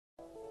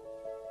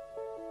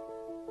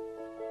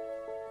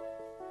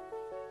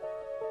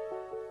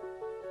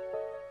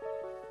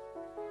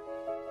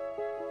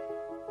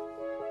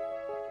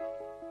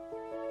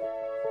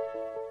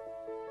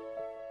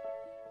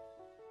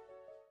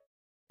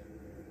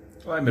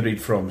Let me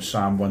read from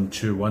Psalm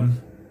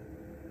 121,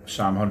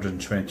 Psalm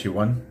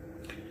 121.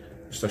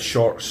 It's a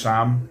short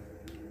psalm,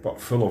 but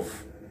full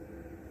of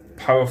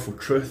powerful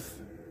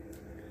truth.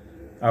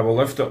 I will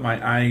lift up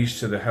my eyes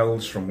to the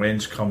hills, from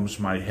whence comes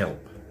my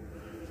help.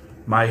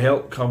 My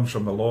help comes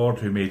from the Lord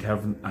who made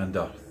heaven and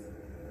earth.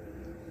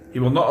 He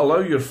will not allow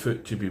your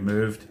foot to be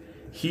moved.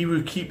 He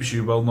who keeps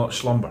you will not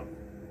slumber.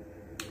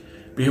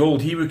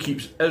 Behold, he who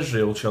keeps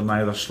Israel shall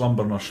neither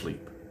slumber nor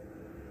sleep.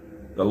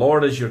 The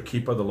Lord is your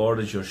keeper, the Lord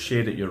is your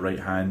shade at your right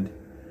hand.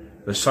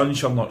 The sun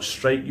shall not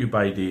strike you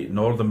by day,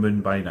 nor the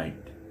moon by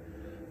night.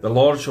 The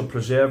Lord shall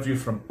preserve you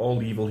from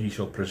all evil, he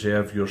shall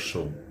preserve your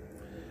soul.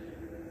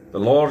 The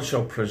Lord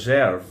shall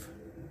preserve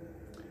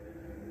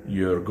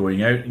your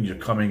going out and your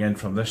coming in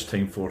from this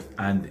time forth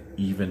and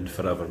even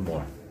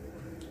forevermore.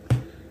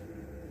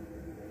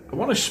 I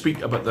want to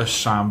speak about this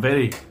psalm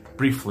very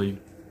briefly,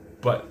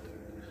 but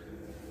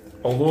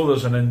although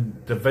there's an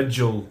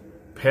individual,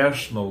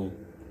 personal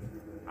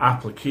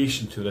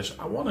application to this,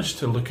 I want us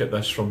to look at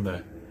this from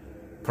the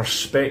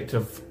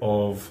perspective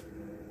of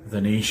the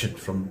nation,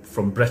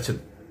 from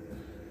Britain.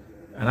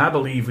 And I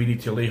believe we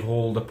need to lay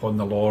hold upon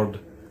the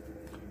Lord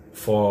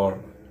for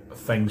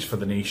things for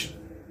the nation.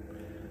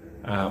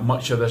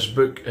 Much of this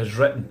book is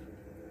written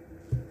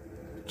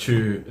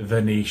to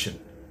the nation,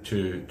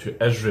 to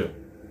Israel.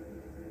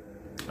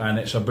 And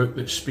it's a book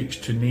that speaks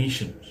to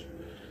nations.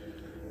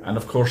 And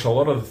of course, a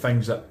lot of the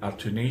things that are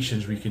to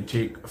nations, we can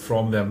take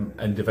from them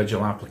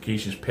individual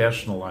applications,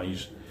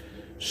 personalise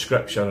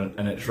scripture,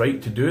 and it's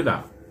right to do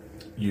that.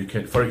 You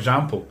can, for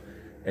example,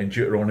 in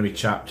Deuteronomy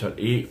chapter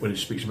 8, when it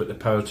speaks about the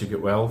power to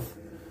get wealth,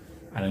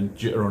 and in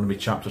Deuteronomy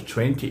chapter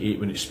 28,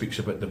 when it speaks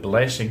about the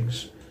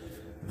blessings,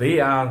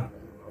 they are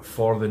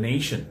for the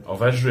nation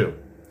of Israel.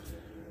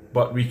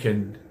 But we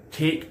can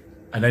take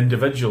an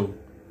individual,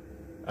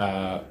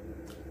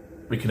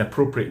 we can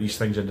appropriate these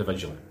things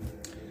individually.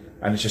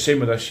 And it's the same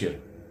with this here.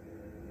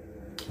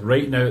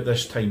 Right now at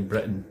this time,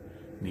 Britain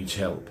needs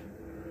help.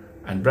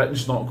 And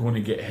Britain's not going to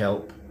get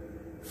help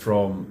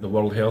from the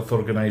World Health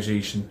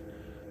Organization,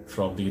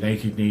 from the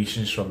United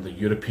Nations, from the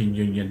European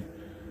Union,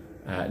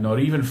 nor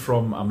even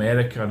from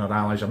America and our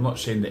allies. I'm not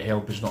saying that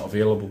help is not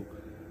available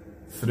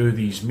through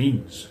these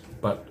means,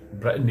 but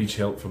Britain needs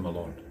help from the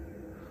Lord.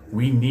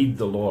 We need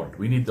the Lord.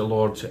 We need the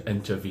Lord to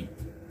intervene.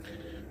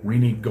 We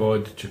need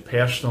God to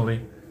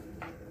personally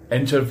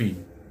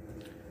intervene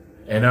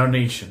in our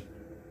nation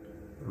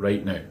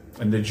right now.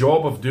 And the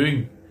job of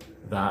doing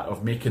that,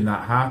 of making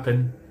that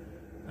happen,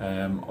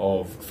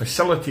 of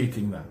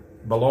facilitating that,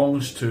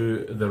 belongs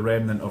to the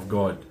remnant of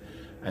God.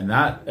 And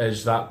that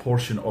is that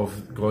portion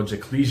of God's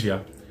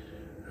ecclesia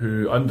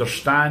who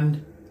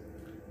understand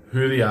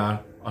who they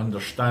are,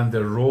 understand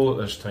their role at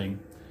this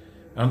time,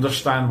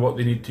 understand what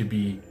they need to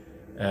be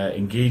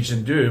engaged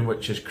in doing,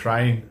 which is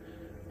crying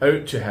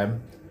out to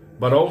Him,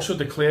 but also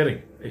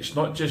declaring. It's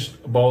not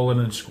just bawling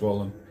and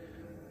squalling.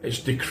 It's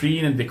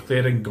decreeing and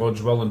declaring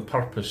God's will and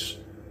purpose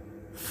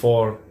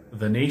for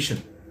the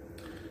nation.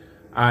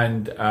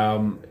 And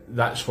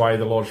that's why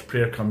the Lord's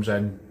Prayer comes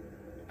in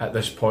at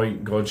this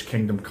point. God's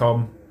kingdom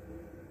come,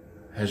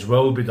 His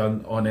will be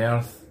done on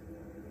earth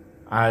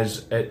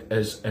as it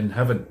is in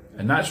heaven.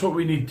 And that's what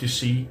we need to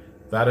see.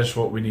 That is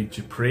what we need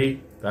to pray.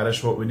 That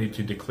is what we need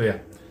to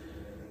declare.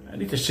 I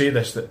need to say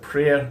this, that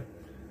prayer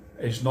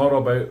is not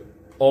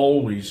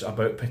always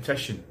about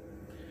petition.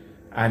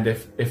 And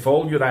if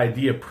all your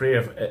idea of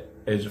prayer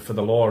is for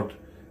the Lord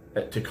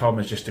to come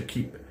is just to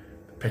keep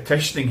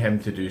petitioning Him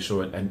to do so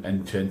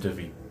and to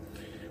intervene,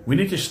 we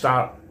need to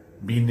start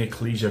being the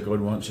ecclesia God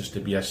wants us to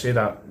be. I say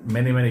that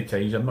many, many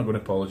times. I'm not going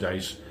to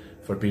apologise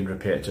for being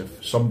repetitive.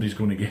 Somebody's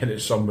going to get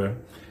it somewhere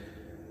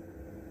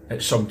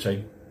at some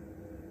time.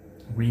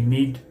 We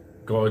need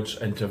God's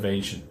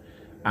intervention.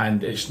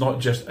 And it's not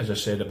just, as I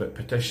said, about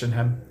petitioning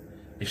Him.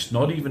 It's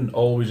not even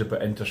always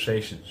about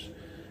intercessions.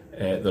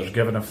 There's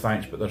giving of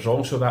thanks, but there's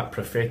also that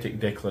prophetic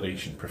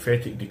declaration,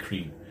 prophetic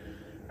decree.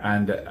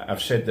 And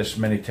I've said this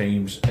many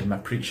times in my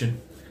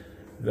preaching,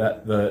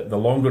 that the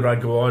longer I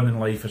go on in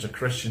life as a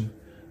Christian,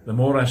 the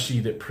more I see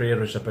that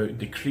prayer is about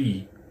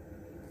decree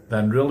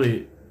than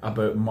really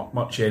about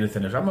much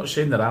anything else. I'm not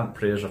saying there aren't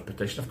prayers of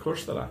petition, of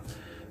course there are.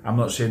 I'm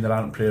not saying there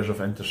aren't prayers of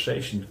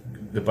intercession.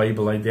 The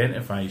Bible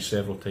identifies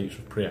several types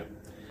of prayer.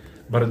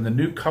 But in the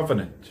new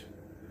covenant,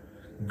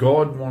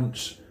 God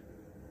wants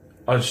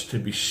us to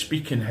be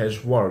speaking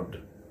His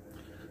word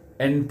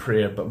in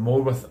prayer, but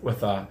more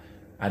with an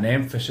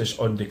emphasis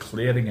on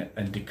declaring it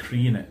and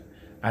decreeing it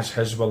as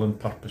His will and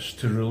purpose,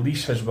 to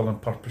release His will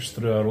and purpose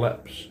through our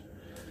lips.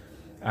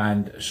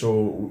 And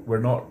so we're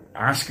not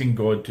asking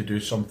God to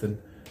do something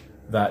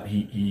that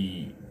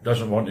He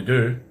doesn't want to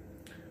do.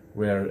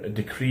 We're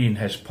decreeing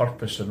His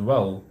purpose and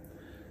will.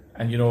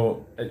 And you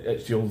know,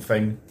 it's the old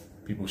thing,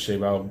 people say,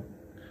 well,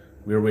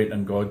 we're waiting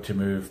on God to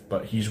move,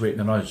 but He's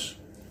waiting on us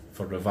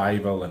for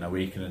revival and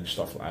awakening and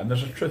stuff like that. And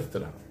there's a truth to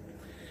that.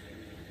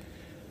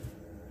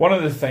 One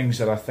of the things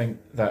that I think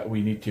that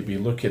we need to be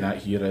looking at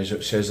here is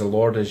it says the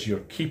Lord is your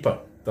keeper.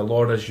 The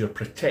Lord is your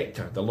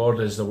protector. The Lord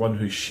is the one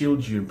who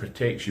shields you and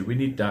protects you. We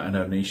need that in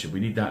our nation. We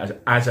need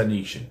that as a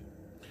nation,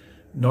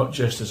 not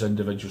just as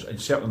individuals,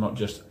 and certainly not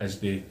just as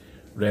the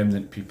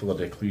remnant people of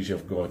the ecclesia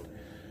of God.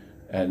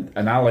 And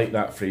I like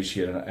that phrase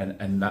here,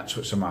 and that's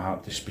what's in my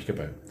heart to speak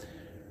about.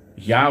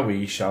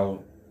 Yahweh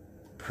shall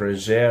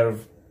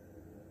preserve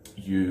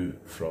you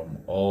from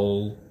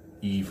all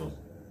evil.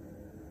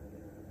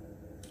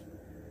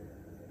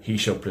 He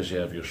shall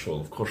preserve your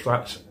soul. Of course,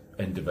 that's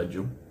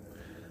individual.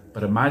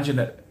 But imagine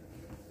it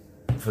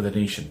for the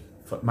nation.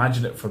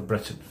 Imagine it for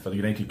Britain, for the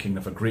United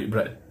Kingdom, for Great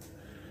Britain.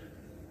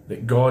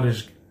 That God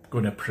is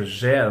going to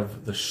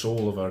preserve the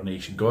soul of our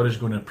nation. God is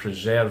going to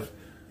preserve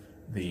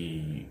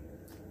who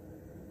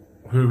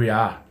we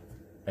are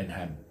in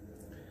Him.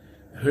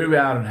 Who we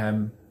are in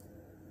Him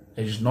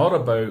is not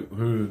about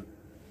who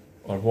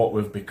or what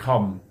we've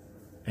become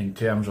in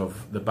terms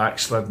of the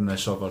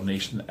backsliddenness of our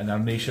nation. And our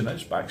nation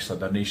is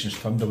backslid. Our nation's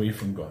turned away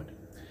from God.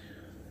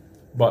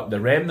 But the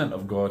remnant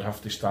of God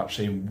have to start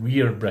saying,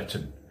 we're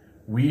Britain.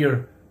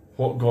 We're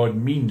what God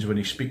means when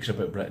He speaks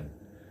about Britain.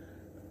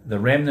 The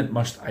remnant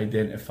must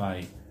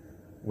identify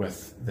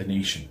with the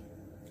nation.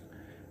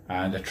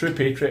 And a true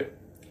patriot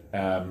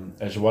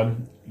is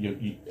one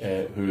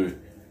who,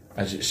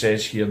 as it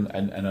says here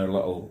in our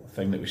little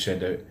thing that we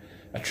send out,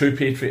 a true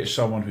patriot is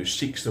someone who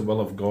seeks the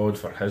will of God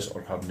for his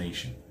or her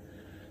nation.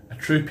 A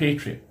true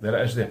patriot, there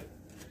it is there,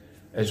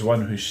 is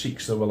one who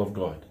seeks the will of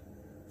God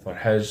for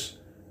his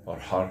or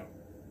her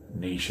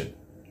nation.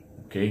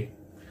 Okay?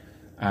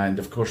 And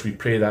of course we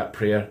pray that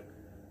prayer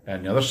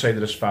on the other side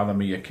of this: Father,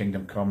 may your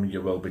kingdom come,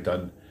 your will be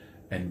done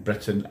in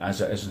Britain as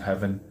it is in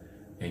heaven.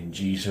 In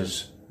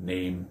Jesus'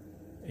 name,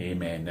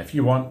 amen. If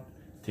you want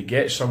to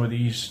get some of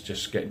these,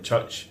 just get in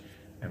touch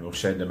and we'll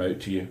send them out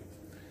to you.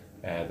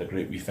 They're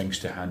great wee things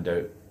to hand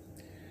out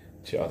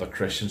to other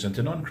Christians and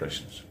to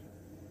non-Christians.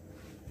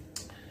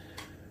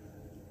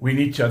 We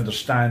need to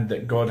understand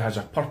that God has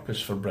a purpose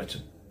for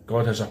Britain.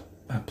 God has a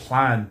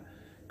plan.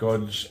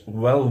 God's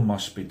will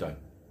must be done.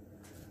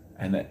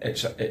 And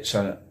it's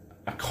a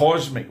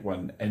cosmic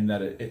one in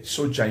that it's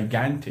so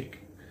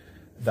gigantic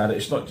that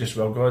it's not just,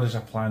 well, God has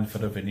a plan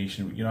for every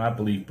nation. You know, I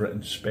believe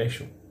Britain's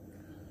special.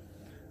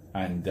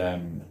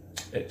 And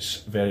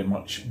it's very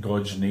much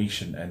God's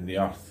nation in the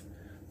earth.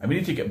 And we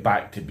need to get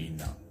back to being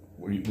that.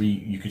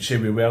 You could say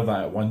we were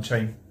that at one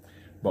time,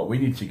 but we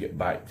need to get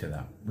back to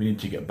that. We need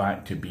to get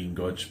back to being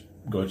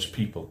God's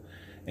people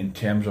in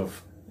terms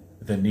of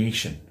the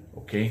nation,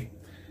 okay?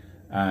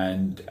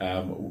 And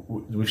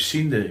we've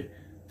seen the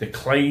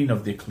decline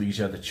of the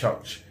ecclesia. The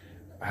church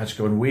has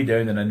gone way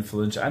down in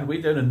influence and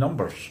way down in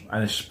numbers,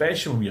 and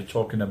especially when you're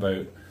talking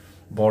about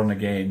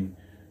born-again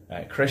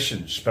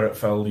Christians,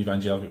 spirit-filled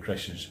evangelical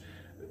Christians.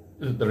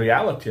 The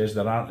reality is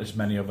there aren't as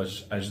many of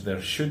us as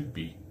there should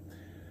be.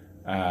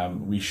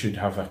 We should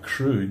have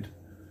accrued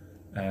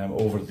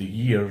over the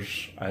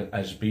years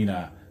as being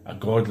a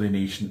godly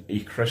nation, a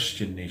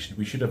Christian nation.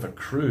 We should have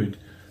accrued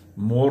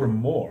more and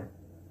more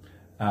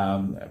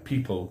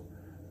people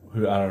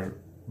who are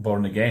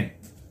born again.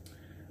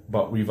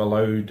 But we've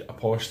allowed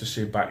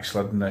apostasy,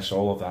 backsliddenness,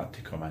 all of that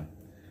to come in.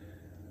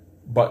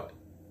 But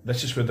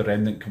this is where the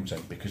remnant comes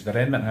in, because the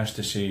remnant has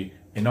to say,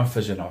 enough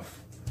is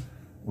enough.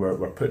 We're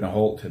putting a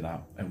halt to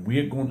that. And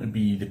we're going to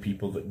be the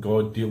people that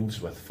God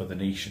deals with for the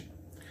nation.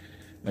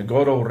 Now,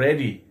 God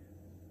already,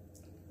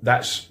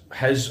 that's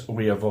His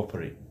way of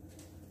operating.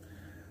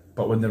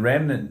 But when the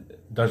remnant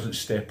doesn't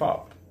step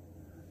up,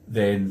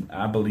 then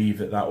I believe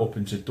that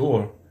opens the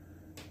door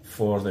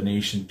for the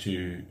nation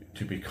to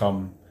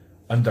become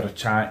under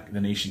attack, the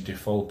nation to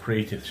fall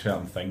prey to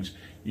certain things.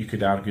 You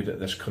could argue that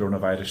this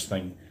coronavirus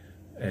thing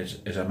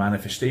is a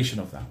manifestation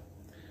of that.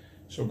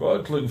 So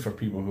God's looking for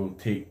people who will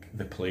take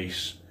their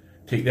place,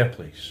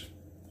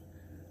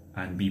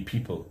 and be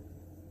people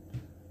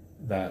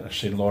that are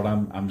saying, Lord,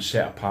 I'm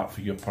set apart for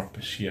your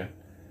purpose here,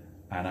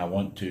 and I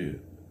want to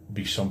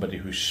be somebody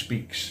who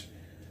speaks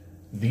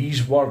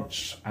these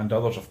words, and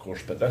others of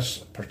course, but this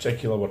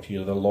particular word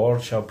here: the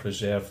Lord shall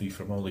preserve thee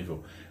from all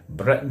evil.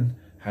 Britain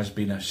has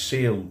been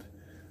assailed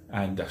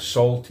and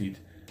assaulted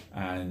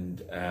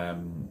and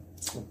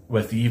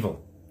with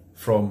evil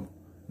from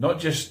not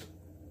just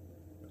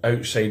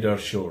outside our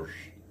shores,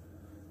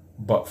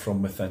 but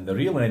from within. The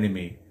real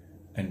enemy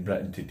in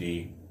Britain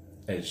today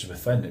is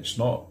within. It's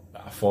not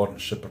a foreign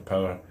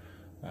superpower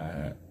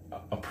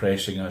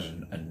oppressing us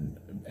and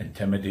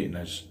intimidating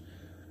us.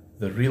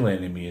 The real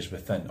enemy is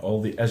within.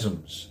 All the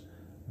isms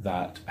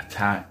that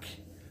attack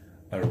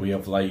our way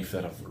of life,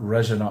 that have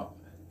risen up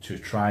to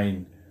try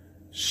and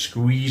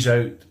squeeze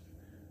out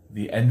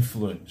the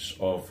influence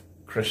of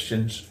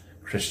Christians,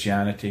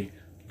 Christianity,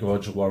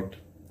 God's word.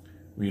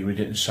 We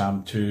read it in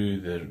Psalm 2,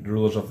 the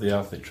rulers of the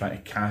earth, they try to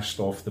cast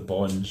off the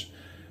bonds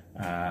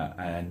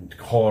and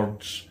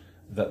cords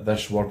that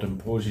this word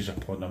imposes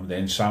upon them.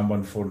 Then Psalm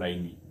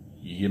 149,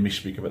 you hear me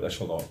speak about this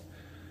a lot,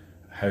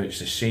 how it's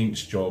the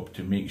saints' job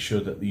to make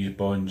sure that these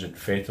bonds and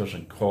fetters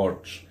and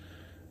cords,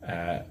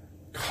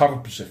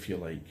 curbs, if you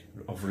like,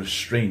 of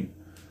restraint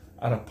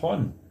are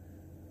upon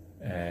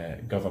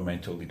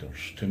governmental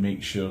leaders to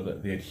make sure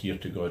that they adhere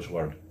to God's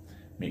word,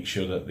 make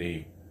sure that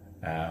they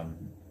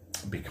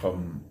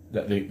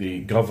they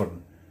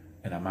govern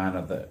in a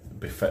manner that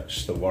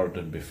befits the word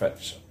and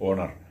befits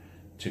honour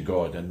to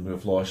God, and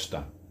we've lost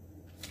that.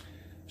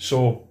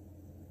 So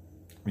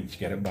we need to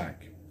get it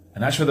back.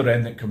 And that's where the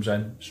remnant comes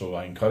in. So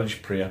I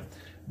encourage prayer.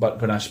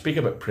 But when I speak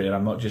about prayer,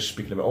 I'm not just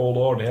speaking about, oh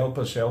Lord, help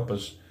us, help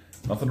us.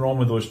 Nothing wrong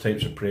with those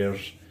types of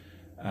prayers.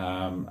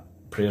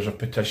 Prayers of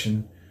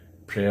petition,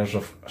 prayers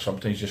of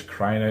sometimes just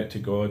crying out to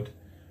God.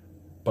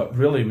 But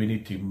really we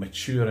need to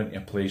mature into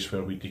a place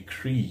where we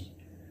decree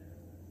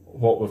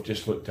what we've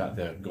just looked at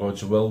there.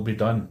 God's will be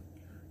done.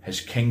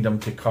 His kingdom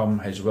to come,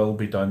 His will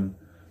be done.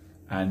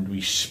 And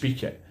we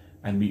speak it,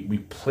 and we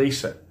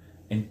place it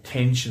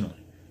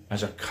intentionally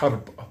as a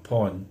curb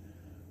upon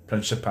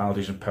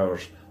principalities and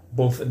powers,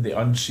 both in the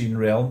unseen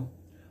realm,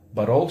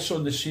 but also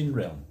in the seen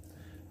realm.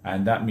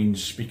 And that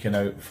means speaking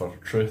out for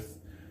truth,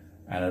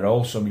 and it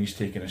also means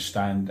taking a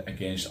stand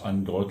against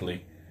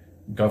ungodly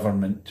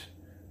government,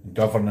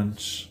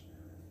 governance,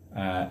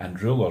 and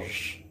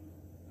rulers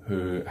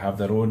who have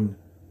their own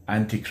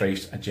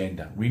Antichrist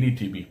agenda. We need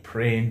to be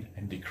praying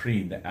and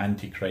decreeing that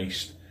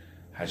Antichrist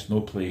has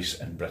no place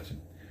in Britain,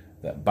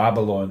 that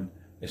Babylon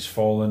is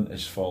fallen,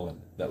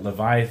 that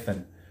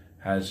Leviathan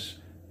has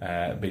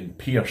been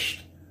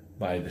pierced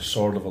by the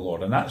sword of the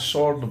Lord, and that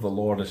sword of the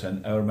Lord is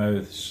in our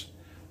mouths.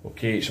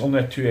 Okay, it's only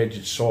a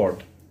two-edged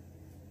sword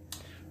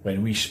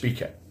when we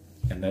speak it.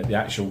 And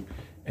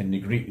in the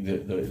Greek,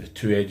 the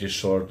two-edged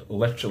sword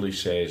literally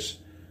says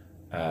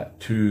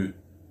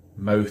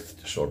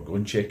two-mouthed sword. Go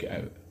and check it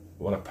out.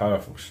 What a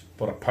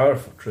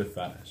powerful truth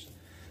that is.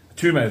 A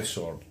two-mouthed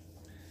sword.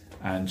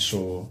 And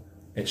so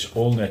it's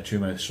only a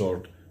two-mouthed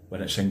sword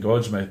when it's in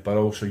God's mouth, but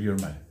also your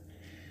mouth.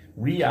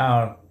 We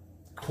are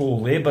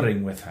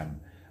co-labouring with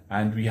Him,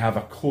 and we have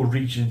a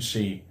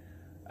co-regency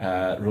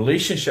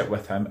relationship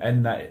with Him,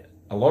 in that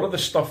a lot of the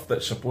stuff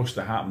that's supposed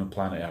to happen on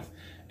planet Earth,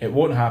 it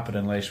won't happen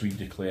unless we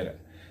declare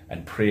it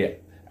and pray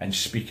it and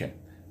speak it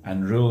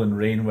and rule and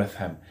reign with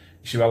Him.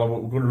 You say, well,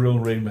 we're going to rule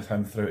and reign with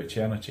Him throughout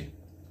eternity.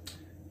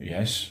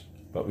 Yes,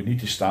 but we need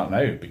to start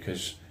now,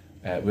 because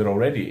we're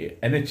already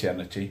in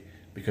eternity,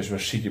 because we're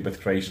seated with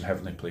Christ in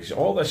heavenly places.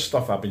 All this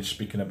stuff I've been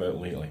speaking about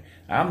lately,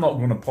 I'm not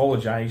going to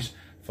apologise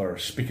for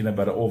speaking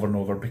about it over and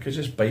over, because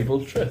it's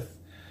Bible truth.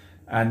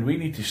 And we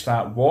need to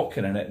start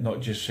walking in it, not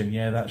just saying,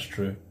 yeah, that's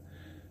true.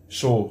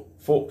 So,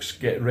 folks,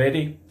 get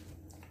ready,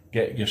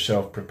 get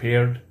yourself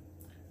prepared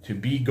to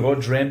be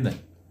God's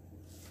remnant,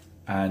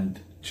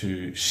 and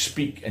to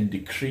speak and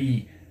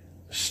decree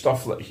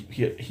stuff like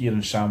here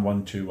in Psalm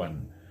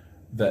 121,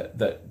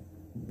 that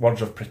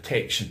words of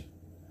protection,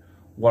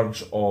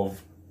 words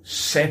of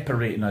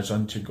separating us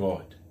unto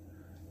God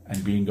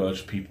and being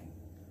God's people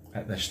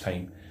at this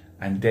time,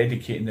 and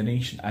dedicating the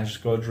nation as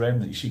God's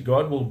remnant. You see,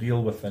 God will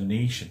deal with a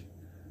nation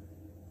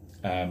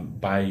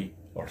by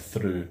or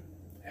through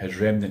His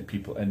remnant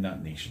people in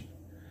that nation.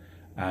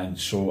 And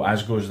so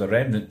as goes the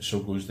remnant, so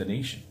goes the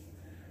nation.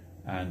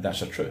 And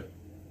that's a truth.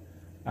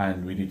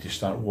 And we need to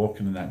start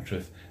walking in that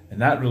truth.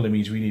 And that really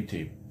means we need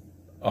to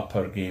up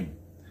our game.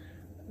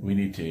 We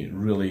need to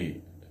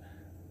really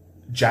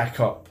jack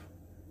up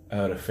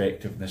our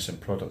effectiveness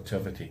and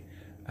productivity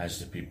as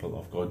the people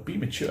of God. Be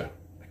mature.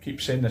 I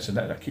keep saying this and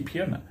that, I keep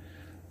hearing it.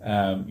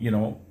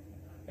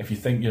 If you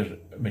think you're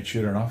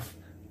mature enough,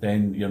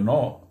 then you're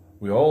not.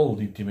 We all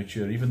need to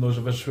mature, even those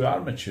of us who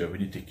are mature. We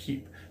need to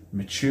keep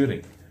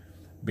maturing,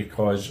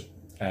 because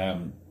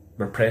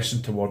we're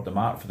pressing toward the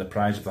mark for the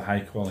prize of the high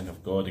calling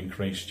of God in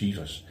Christ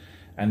Jesus.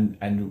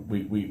 And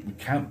we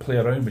can't play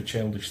around with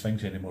childish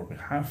things anymore. We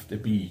have to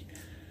be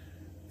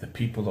the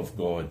people of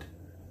God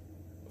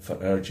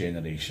for our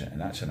generation,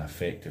 and that's an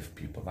effective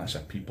people. That's a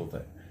people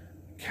that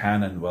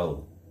can and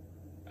will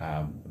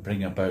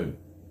bring about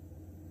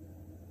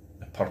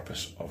the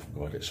purpose of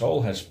God. It's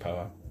all His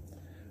power,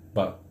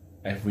 but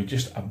if we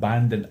just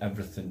abandon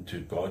everything to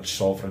God's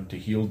sovereignty,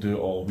 He'll do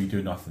all, we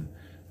do nothing,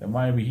 then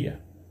why are we here?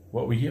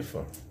 What are we here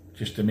for?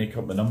 Just to make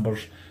up the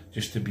numbers,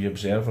 just to be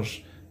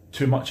observers?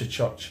 Too much of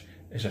church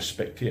is a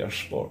spectator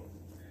sport.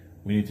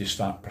 We need to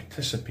start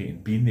participating,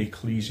 being the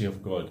ecclesia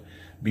of God,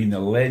 being the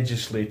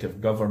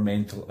legislative,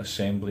 governmental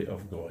assembly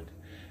of God.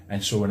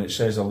 And so when it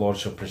says the Lord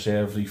shall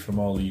preserve thee from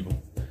all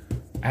evil,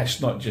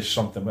 it's not just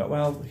something,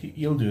 well,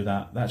 He'll do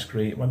that, that's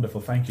great, wonderful,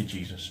 thank you,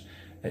 Jesus.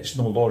 It's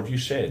no, Lord, you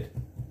said.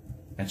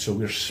 And so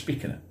we're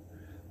speaking it.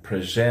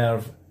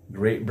 Preserve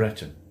Great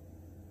Britain.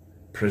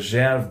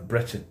 Preserve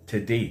Britain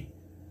today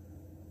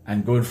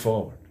and going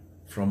forward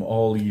from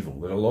all evil.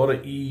 There's a lot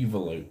of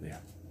evil out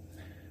there.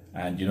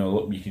 And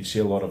look, you can see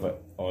a lot of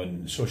it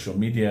on social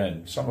media,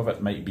 and some of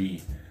it might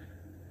be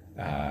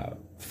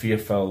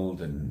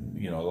fear-filled and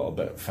a little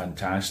bit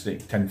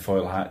fantastic,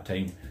 tinfoil hat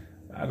time.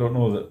 I don't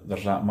know that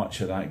there's that much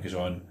of that goes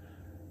on,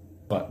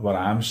 but what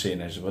I'm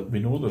saying is we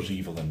know there's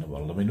evil in the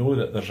world, and we know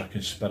that there's a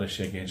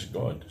conspiracy against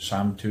God.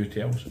 Psalm 2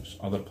 tells us,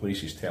 other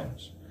places tell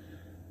us,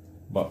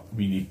 but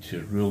we need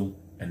to rule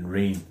and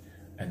reign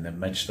in the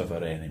midst of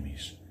our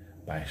enemies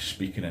by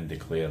speaking and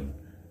declaring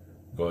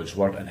God's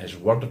word and his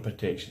word of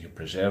protection. He'll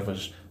preserve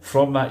us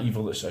from that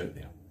evil that's out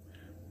there.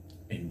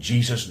 In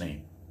Jesus'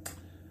 name,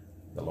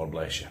 the Lord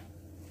bless you.